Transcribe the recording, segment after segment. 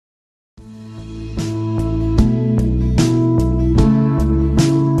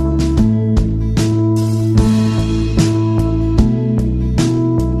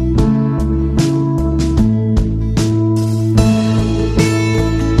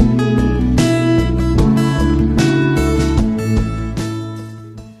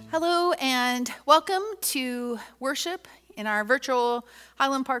Welcome to worship in our virtual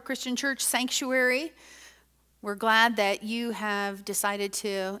Highland Park Christian Church sanctuary. We're glad that you have decided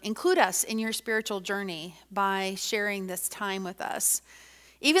to include us in your spiritual journey by sharing this time with us.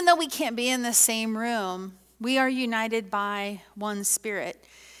 Even though we can't be in the same room, we are united by one Spirit.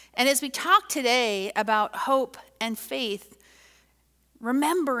 And as we talk today about hope and faith,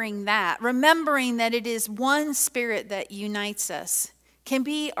 remembering that it is one Spirit that unites us, can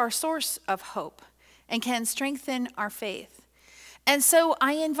be our source of hope and can strengthen our faith. And so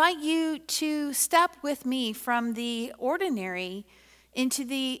I invite you to step with me from the ordinary into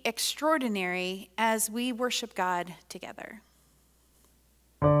the extraordinary as we worship God together.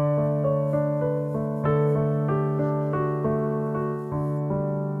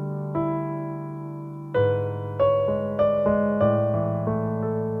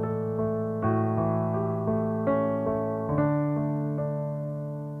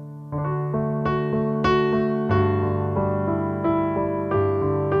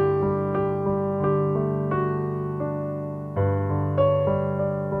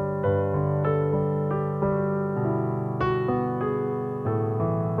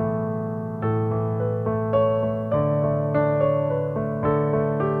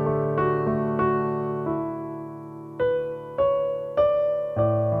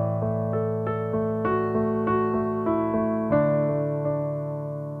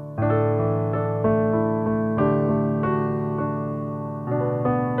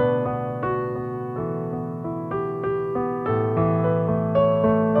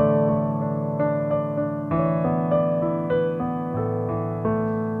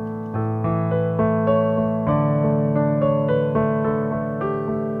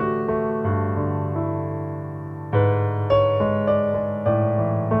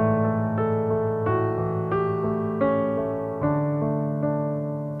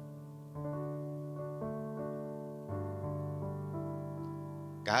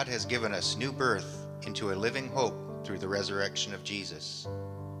 God has given us new birth into a living hope through the resurrection of Jesus.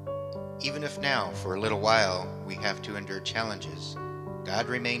 Even if now, for a little while, we have to endure challenges, God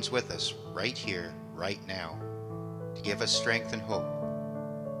remains with us right here, right now, to give us strength and hope.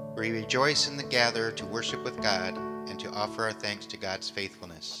 We rejoice in the gather to worship with God and to offer our thanks to God's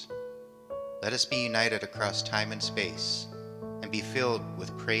faithfulness. Let us be united across time and space and be filled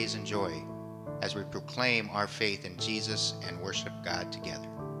with praise and joy as we proclaim our faith in Jesus and worship God together.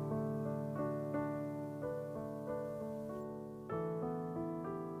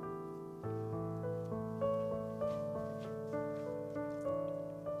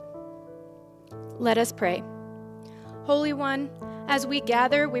 Let us pray. Holy One, as we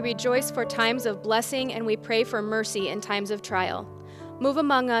gather, we rejoice for times of blessing and we pray for mercy in times of trial. Move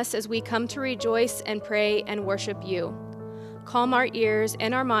among us as we come to rejoice and pray and worship you. Calm our ears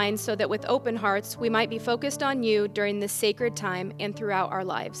and our minds so that with open hearts we might be focused on you during this sacred time and throughout our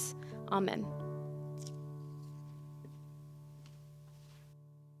lives. Amen.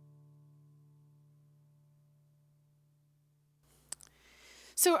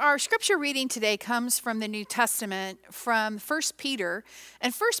 So our scripture reading today comes from the New Testament, from 1 Peter.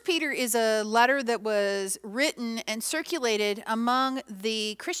 And 1 Peter is a letter that was written and circulated among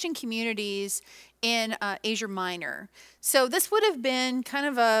the Christian communities in Asia Minor. So this would have been kind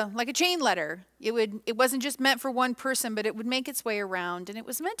of like a chain letter. It wasn't just meant for one person, but it would make its way around. And it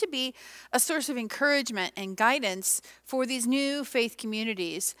was meant to be a source of encouragement and guidance for these new faith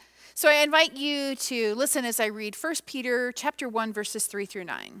communities. So I invite you to listen as I read 1 Peter chapter 1, verses 3 through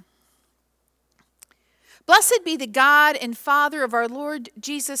 9. Blessed be the God and Father of our Lord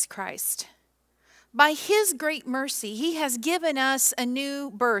Jesus Christ. By his great mercy, he has given us a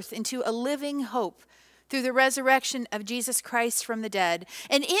new birth into a living hope through the resurrection of Jesus Christ from the dead,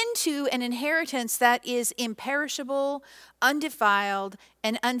 and into an inheritance that is imperishable, undefiled,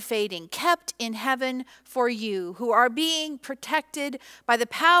 and unfading, kept in heaven for you, who are being protected by the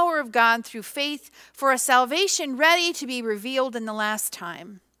power of God through faith for a salvation ready to be revealed in the last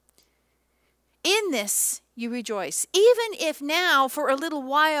time. In this you rejoice, even if now for a little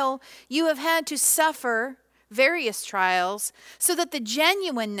while you have had to suffer various trials, so that the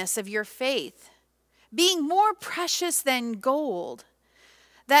genuineness of your faith, being more precious than gold,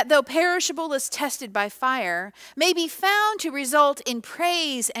 that though perishable is tested by fire, may be found to result in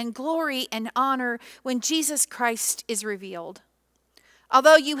praise and glory and honor when Jesus Christ is revealed.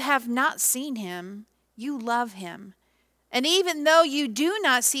 Although you have not seen him, you love him. And even though you do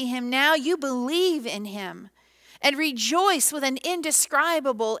not see him now, you believe in him and rejoice with an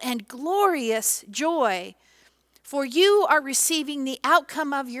indescribable and glorious joy, for you are receiving the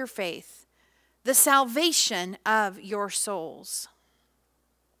outcome of your faith, the salvation of your souls.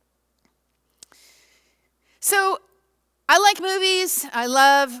 So I like movies. I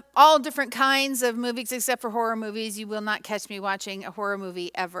love all different kinds of movies except for horror movies. You will not catch me watching a horror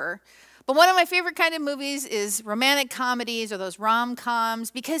movie ever. But one of my favorite kind of movies is romantic comedies or those rom-coms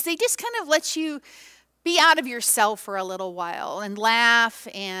because they just kind of let you be out of yourself for a little while and laugh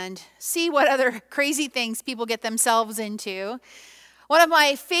and see what other crazy things people get themselves into. One of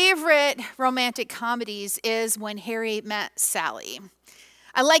my favorite romantic comedies is When Harry Met Sally.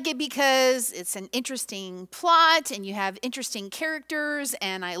 I like it because it's an interesting plot and you have interesting characters,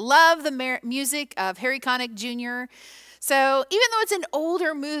 and I love the music of Harry Connick Jr. So even though it's an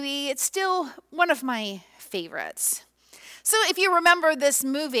older movie, it's still one of my favorites. So if you remember this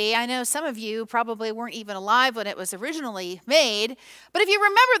movie, I know some of you probably weren't even alive when it was originally made, but if you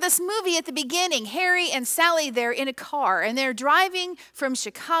remember this movie at the beginning, Harry and Sally, they're in a car and they're driving from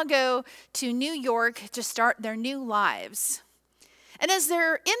Chicago to New York to start their new lives. And as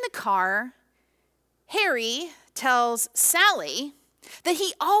they're in the car, Harry tells Sally that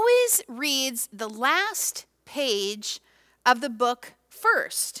he always reads the last page of the book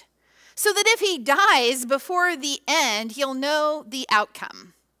first, so that if he dies before the end, he'll know the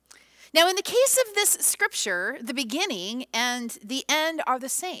outcome. Now, in the case of this scripture, the beginning and the end are the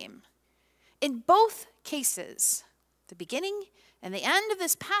same. In both cases, the beginning and the end of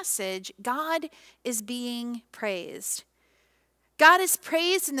this passage, God is being praised. God is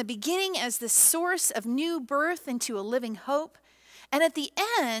praised in the beginning as the source of new birth into a living hope, and at the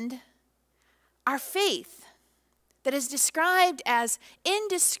end, our faith that is described as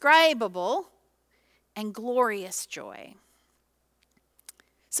indescribable and glorious joy.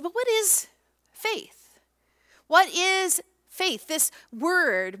 So, but what is faith? What is faith, this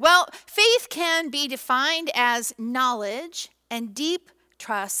word? Well, faith can be defined as knowledge and deep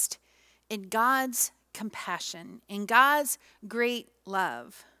trust in God's compassion, in God's great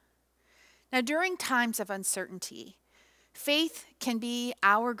love. Now, during times of uncertainty, faith can be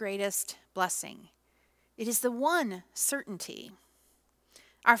our greatest blessing. It is the one certainty.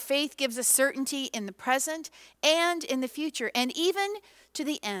 Our faith gives us certainty in the present and in the future, and even to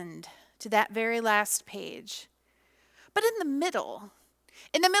the end, to that very last page. But in the middle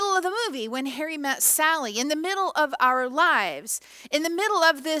of the movie, when Harry met Sally, in the middle of our lives, in the middle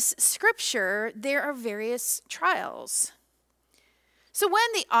of this scripture, there are various trials. So when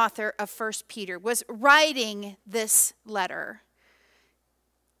the author of 1 Peter was writing this letter,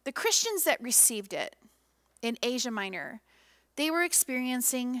 the Christians that received it in Asia Minor, they were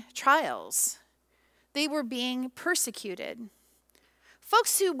experiencing trials. They were being persecuted.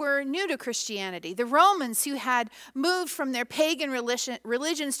 Folks who were new to Christianity, the Romans who had moved from their pagan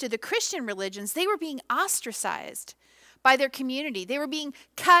religions to the Christian religions, they were being ostracized by their community. They were being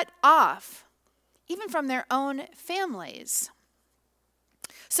cut off, even from their own families.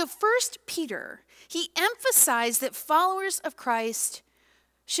 So 1 Peter, he emphasized that followers of Christ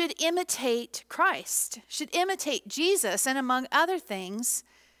should imitate Christ, should imitate Jesus, and among other things,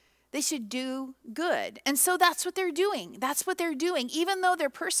 they should do good. And so that's what they're doing. That's what they're doing. Even though they're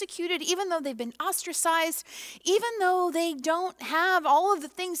persecuted, even though they've been ostracized, even though they don't have all of the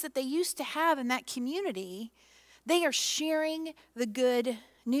things that they used to have in that community, they are sharing the good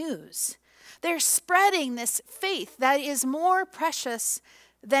news. They're spreading this faith that is more precious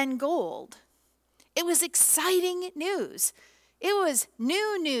than gold. It was exciting news. It was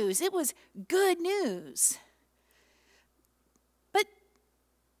new news. It was good news. But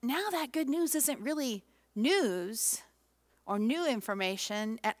now that good news isn't really news or new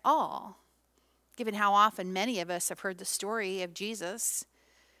information at all, given how often many of us have heard the story of Jesus.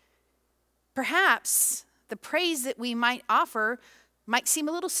 Perhaps the praise that we might offer might seem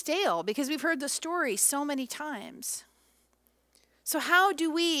a little stale because we've heard the story so many times. So how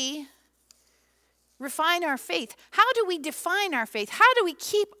do we refine our faith? How do we define our faith? How do we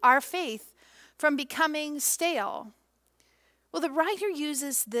keep our faith from becoming stale? Well, the writer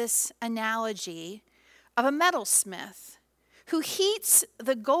uses this analogy of a metalsmith who heats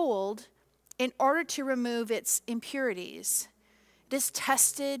the gold in order to remove its impurities. It is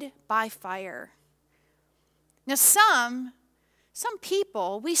tested by fire. Now, some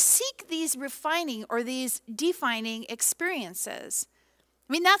people, we seek these refining or these defining experiences.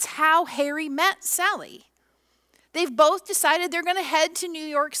 I mean, that's how Harry met Sally. They've both decided they're going to head to New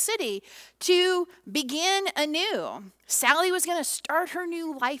York City to begin anew. Sally was going to start her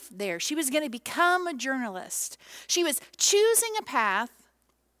new life there. She was going to become a journalist. She was choosing a path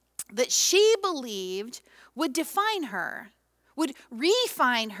that she believed would define her, would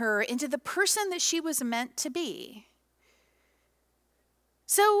refine her into the person that she was meant to be.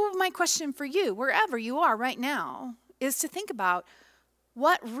 So my question for you, wherever you are right now, is to think about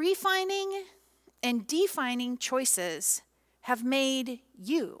what refining and defining choices have made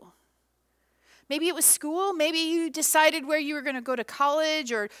you. Maybe it was school. Maybe you decided where you were going to go to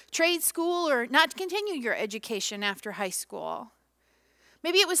college or trade school or not continue your education after high school.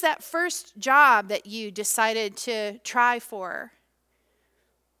 Maybe it was that first job that you decided to try for.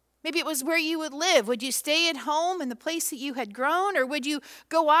 Maybe it was where you would live. Would you stay at home in the place that you had grown, or would you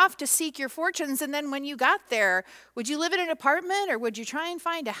go off to seek your fortunes, and then when you got there, would you live in an apartment, or would you try and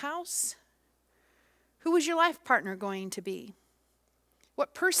find a house? Who was your life partner going to be?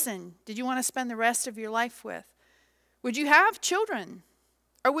 What person did you want to spend the rest of your life with? Would you have children,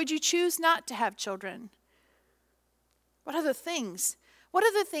 or would you choose not to have children? What other things? What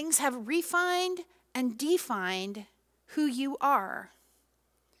other things have refined and defined who you are?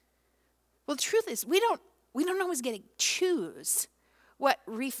 Well, the truth is, we don't always get to choose what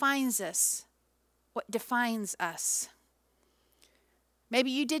refines us, what defines us.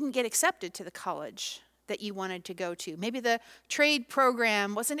 Maybe you didn't get accepted to the college that you wanted to go to. Maybe the trade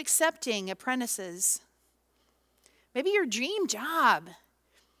program wasn't accepting apprentices. Maybe your dream job,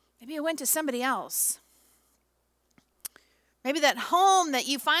 maybe it went to somebody else. Maybe that home that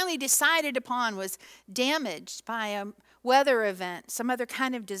you finally decided upon was damaged by a weather event, some other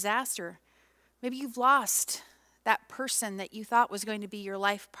kind of disaster. Maybe you've lost that person that you thought was going to be your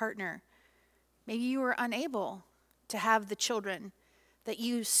life partner. Maybe you were unable to have the children that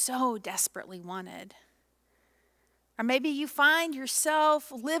you so desperately wanted. Or maybe you find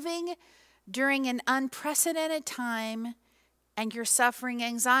yourself living during an unprecedented time and you're suffering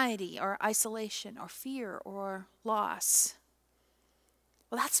anxiety or isolation or fear or loss.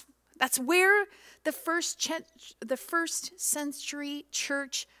 Well, that's where the first century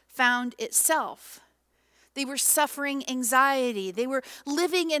church found itself. They were suffering anxiety. They were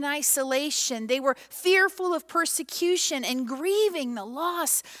living in isolation. They were fearful of persecution and grieving the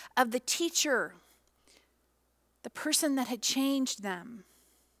loss of the teacher, the person that had changed them.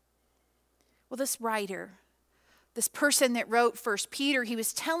 Well, this writer, this person that wrote 1 Peter, he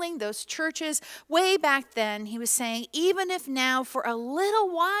was telling those churches way back then, he was saying, even if now for a little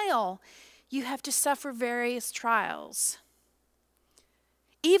while you have to suffer various trials,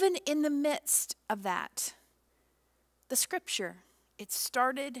 even in the midst of that, the scripture, it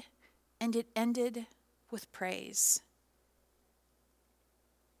started and it ended with praise.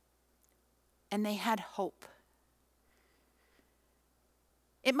 And they had hope.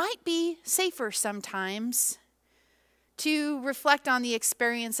 It might be safer sometimes to reflect on the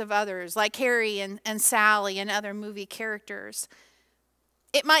experience of others, like Harry and Sally and other movie characters.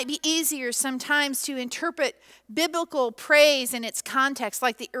 It might be easier sometimes to interpret biblical praise in its context,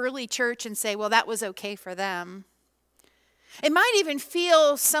 like the early church, and say, well, that was okay for them. It might even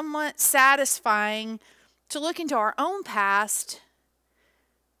feel somewhat satisfying to look into our own past,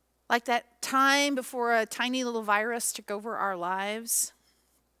 like that time before a tiny little virus took over our lives.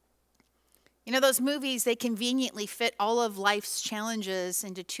 You know, those movies, they conveniently fit all of life's challenges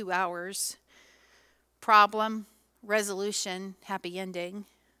into 2 hours. Problem, resolution, happy ending.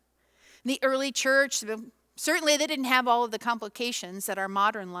 In the early church, certainly they didn't have all of the complications that our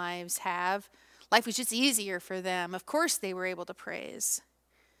modern lives have. Life was just easier for them. Of course they were able to praise.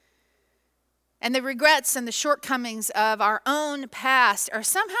 And the regrets and the shortcomings of our own past are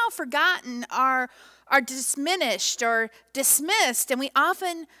somehow forgotten, are diminished or dismissed, and we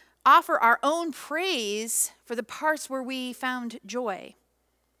often offer our own praise for the parts where we found joy.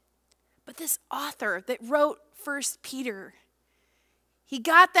 But this author that wrote 1 Peter, he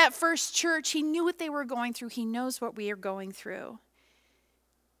got that first church. He knew what they were going through. He knows what we are going through.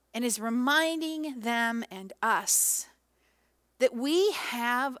 And is reminding them and us that we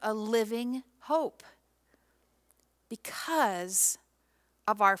have a living hope because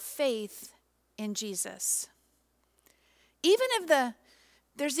of our faith in Jesus. Even if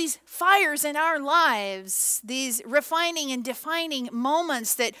there's these fires in our lives, these refining and defining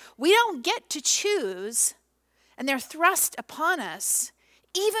moments that we don't get to choose, and they're thrust upon us,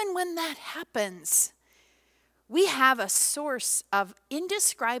 even when that happens, we have a source of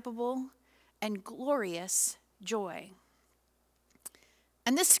indescribable and glorious joy.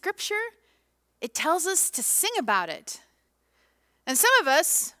 And this scripture, it tells us to sing about it. And some of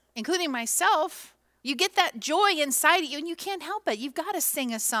us, including myself, you get that joy inside of you and you can't help it. You've got to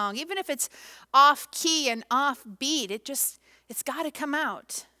sing a song, even if it's off key and off beat. It's got to come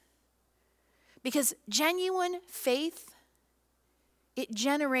out. Because genuine faith, it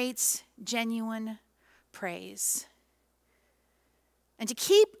generates genuine praise. And to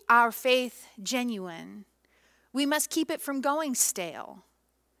keep our faith genuine, we must keep it from going stale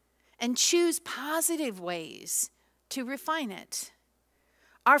and choose positive ways to refine it.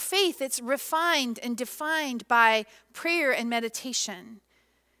 Our faith, it's refined and defined by prayer and meditation,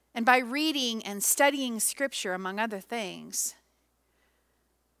 and by reading and studying Scripture, among other things.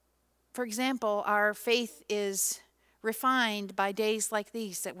 For example, our faith is refined by days like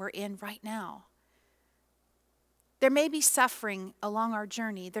these that we're in right now. There may be suffering along our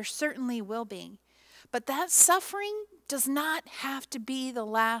journey. There certainly will be. But that suffering does not have to be the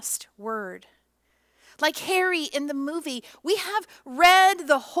last word. Like Harry in the movie, we have read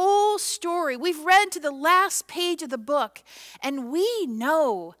the whole story. We've read to the last page of the book, and we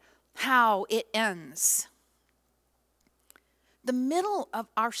know how it ends. The middle of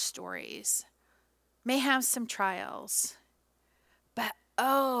our stories may have some trials, but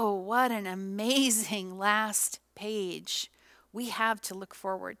oh, what an amazing last page we have to look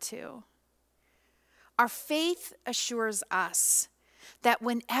forward to. Our faith assures us that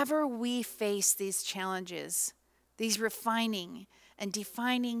whenever we face these challenges, these refining and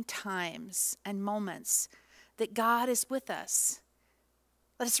defining times and moments, that God is with us.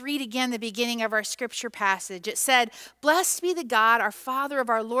 Let us read again the beginning of our scripture passage. It said, "Blessed be the God, our Father of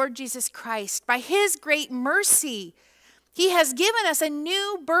our Lord Jesus Christ. By his great mercy, he has given us a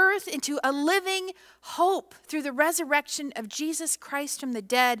new birth into a living hope through the resurrection of Jesus Christ from the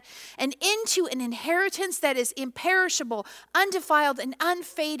dead, and into an inheritance that is imperishable, undefiled, and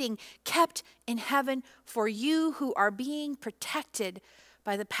unfading, kept in heaven for you who are being protected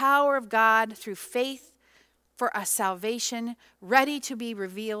by the power of God through faith for a salvation ready to be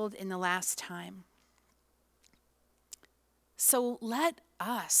revealed in the last time." So let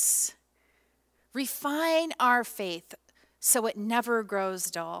us refine our faith so it never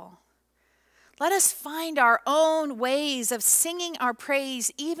grows dull. Let us find our own ways of singing our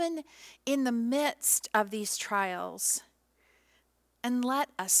praise even in the midst of these trials. And let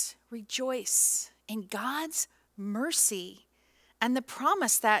us rejoice in God's mercy and the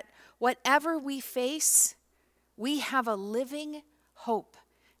promise that whatever we face, we have a living hope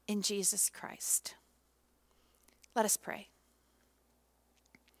in Jesus Christ. Let us pray.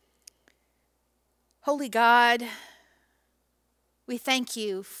 Holy God, we thank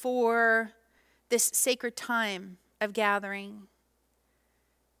you for this sacred time of gathering.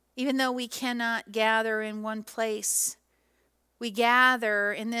 Even though we cannot gather in one place, we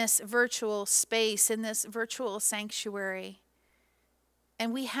gather in this virtual space, in this virtual sanctuary.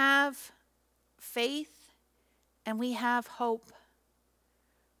 And we have faith and we have hope.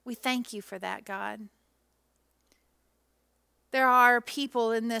 We thank you for that, God. There are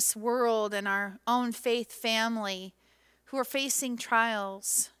people in this world and our own faith family who are facing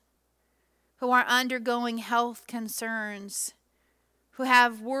trials, who are undergoing health concerns, who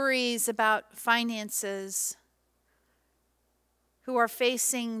have worries about finances, who are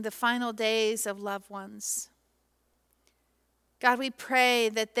facing the final days of loved ones. God, we pray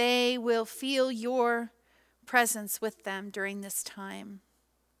that they will feel your presence with them during this time,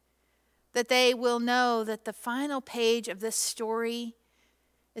 that they will know that the final page of this story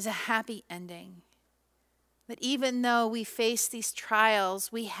is a happy ending, that even though we face these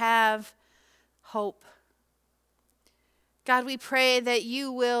trials, we have hope. God, we pray that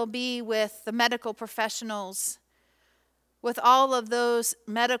you will be with the medical professionals, with all of those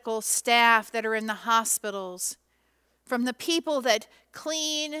medical staff that are in the hospitals, from the people that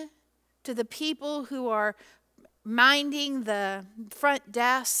clean to the people who are minding the front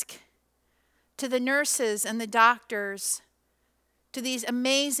desk, to the nurses and the doctors, to these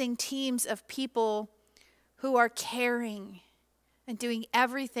amazing teams of people who are caring and doing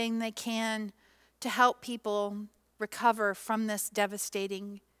everything they can to help people recover from this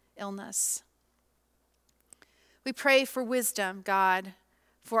devastating illness. We pray for wisdom, God,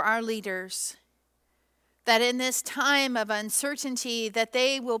 for our leaders, that in this time of uncertainty, that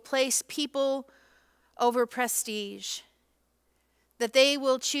they will place people over prestige, that they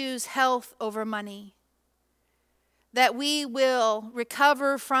will choose health over money, that we will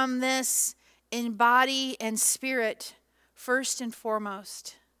recover from this in body and spirit first and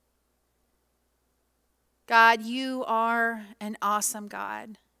foremost. God, you are an awesome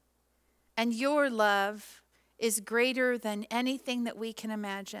God, and your love is greater than anything that we can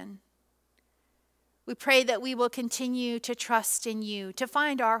imagine. We pray that we will continue to trust in you, to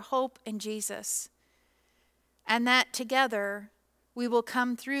find our hope in Jesus, and that together we will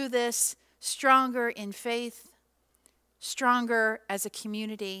come through this stronger in faith, stronger as a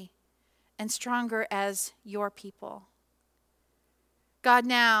community, and stronger as your people. God,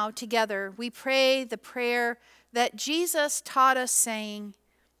 now together we pray the prayer that Jesus taught us, saying,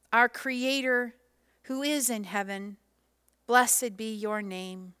 "Our Creator who is in heaven, blessed be your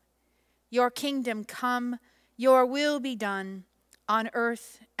name. Your kingdom come, your will be done, on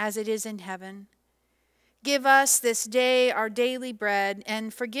earth as it is in heaven. Give us this day our daily bread,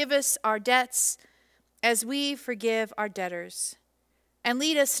 and forgive us our debts as we forgive our debtors. And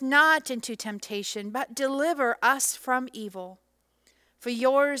lead us not into temptation, but deliver us from evil. For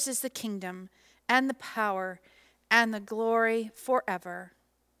yours is the kingdom, and the power, and the glory forever.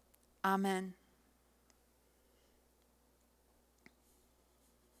 Amen.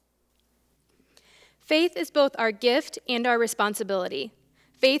 Faith is both our gift and our responsibility.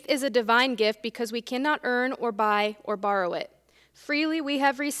 Faith is a divine gift because we cannot earn or buy or borrow it. Freely we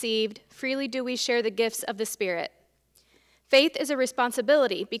have received, freely do we share the gifts of the Spirit. Faith is a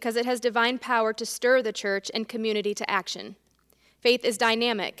responsibility because it has divine power to stir the church and community to action. Faith is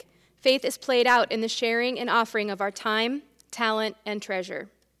dynamic. Faith is played out in the sharing and offering of our time, talent, and treasure.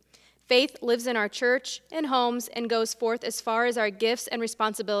 Faith lives in our church and homes and goes forth as far as our gifts and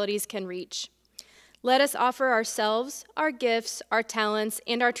responsibilities can reach. Let us offer ourselves, our gifts, our talents,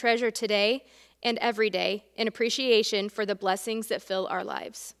 and our treasure today and every day in appreciation for the blessings that fill our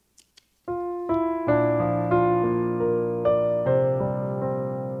lives.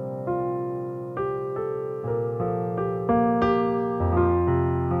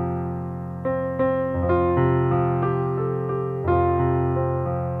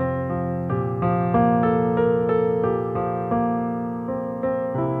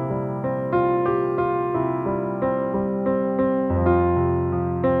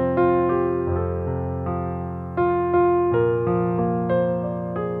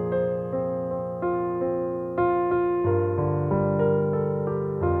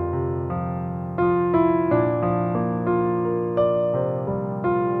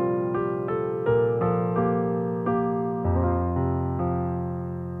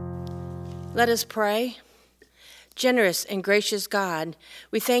 Let us pray. Generous and gracious God,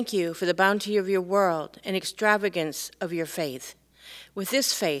 we thank you for the bounty of your world and extravagance of your faith. With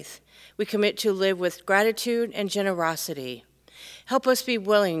this faith, we commit to live with gratitude and generosity. Help us be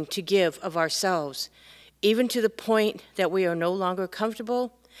willing to give of ourselves, even to the point that we are no longer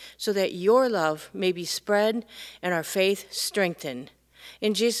comfortable, so that your love may be spread and our faith strengthened.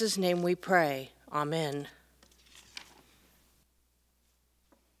 In Jesus' name we pray. Amen.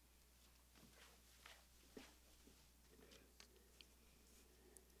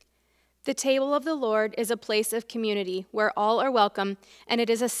 The table of the Lord is a place of community where all are welcome, and it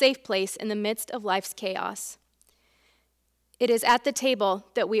is a safe place in the midst of life's chaos. It is at the table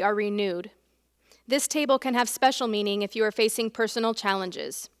that we are renewed. This table can have special meaning if you are facing personal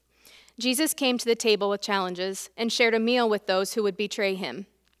challenges. Jesus came to the table with challenges and shared a meal with those who would betray him.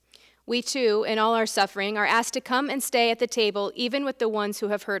 We too, in all our suffering, are asked to come and stay at the table even with the ones who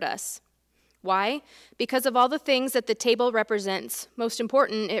have hurt us. Why? Because of all the things that the table represents. Most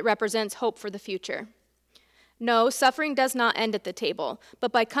important, it represents hope for the future. No, suffering does not end at the table,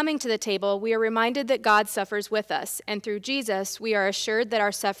 but by coming to the table, we are reminded that God suffers with us, and through Jesus, we are assured that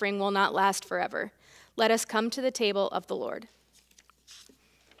our suffering will not last forever. Let us come to the table of the Lord.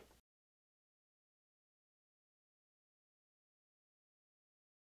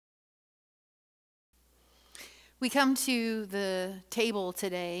 We come to the table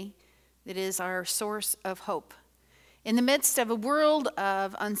today that is our source of hope. In the midst of a world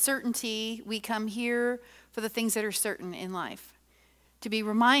of uncertainty, we come here for the things that are certain in life, to be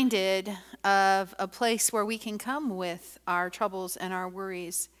reminded of a place where we can come with our troubles and our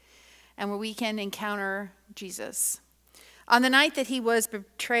worries, and where we can encounter Jesus. On the night that he was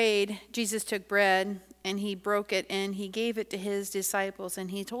betrayed, Jesus took bread, and he broke it, and he gave it to his disciples, and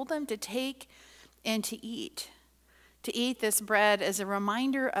he told them to take and to eat this bread as a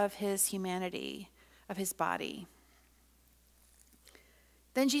reminder of his humanity, of his body.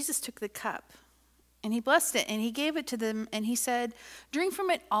 Then Jesus took the cup, and he blessed it, and he gave it to them, and he said, "Drink from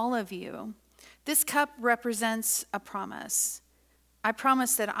it, all of you. This cup represents a promise. I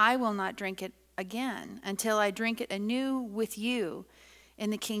promise that I will not drink it again until I drink it anew with you in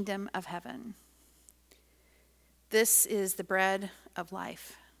the kingdom of heaven." This is the bread of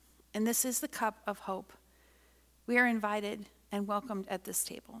life, and this is the cup of hope. We are invited and welcomed at this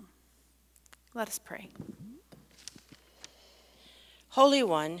table. Let us pray. Holy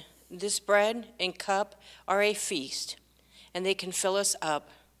One, this bread and cup are a feast, and they can fill us up.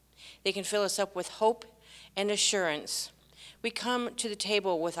 They can fill us up with hope and assurance. We come to the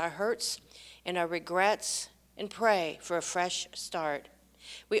table with our hurts and our regrets and pray for a fresh start.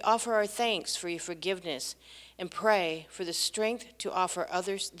 We offer our thanks for your forgiveness and pray for the strength to offer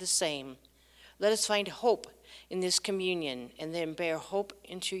others the same. Let us find hope in this communion and then bear hope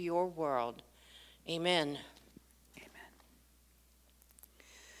into your world. Amen. Amen.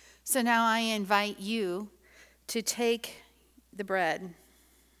 So now I invite you to take the bread,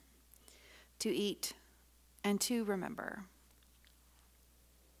 to eat, and to remember.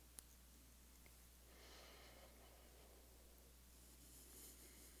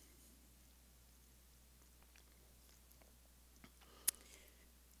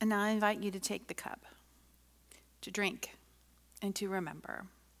 And now I invite you to take the cup, to drink, and to remember.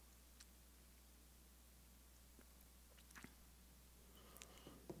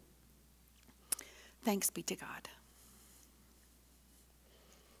 Thanks be to God.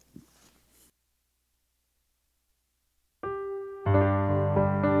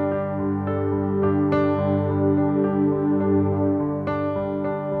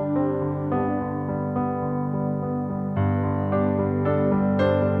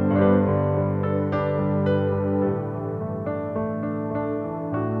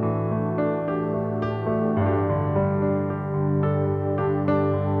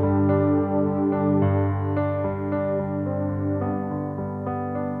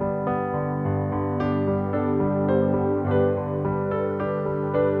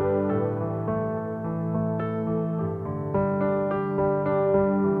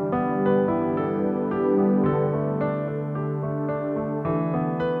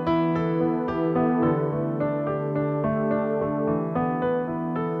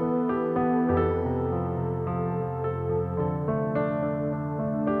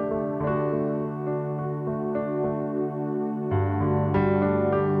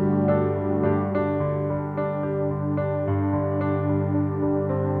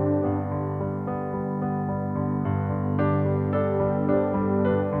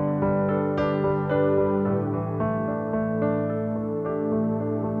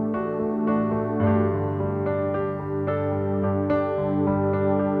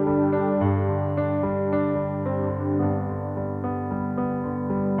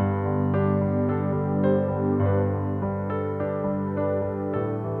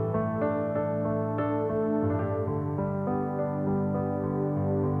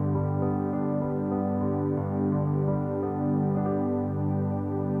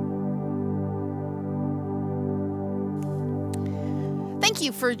 Thank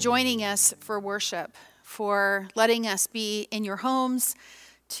you for joining us for worship, for letting us be in your homes,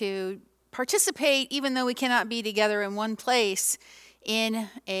 to participate, even though we cannot be together in one place, in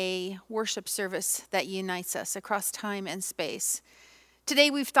a worship service that unites us across time and space.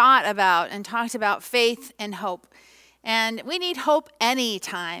 Today we've thought about and talked about faith and hope. And we need hope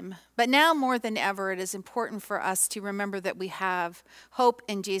anytime. But now more than ever, it is important for us to remember that we have hope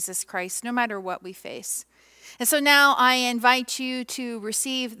in Jesus Christ, no matter what we face. And so now I invite you to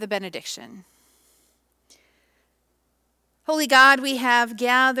receive the benediction. Holy God, we have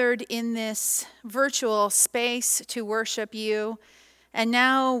gathered in this virtual space to worship you. And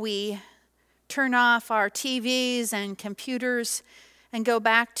now we turn off our TVs and computers and go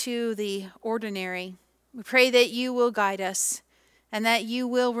back to the ordinary. We pray that you will guide us and that you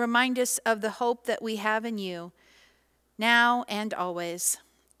will remind us of the hope that we have in you, now and always.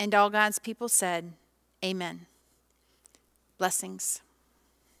 And all God's people said, Amen. Blessings.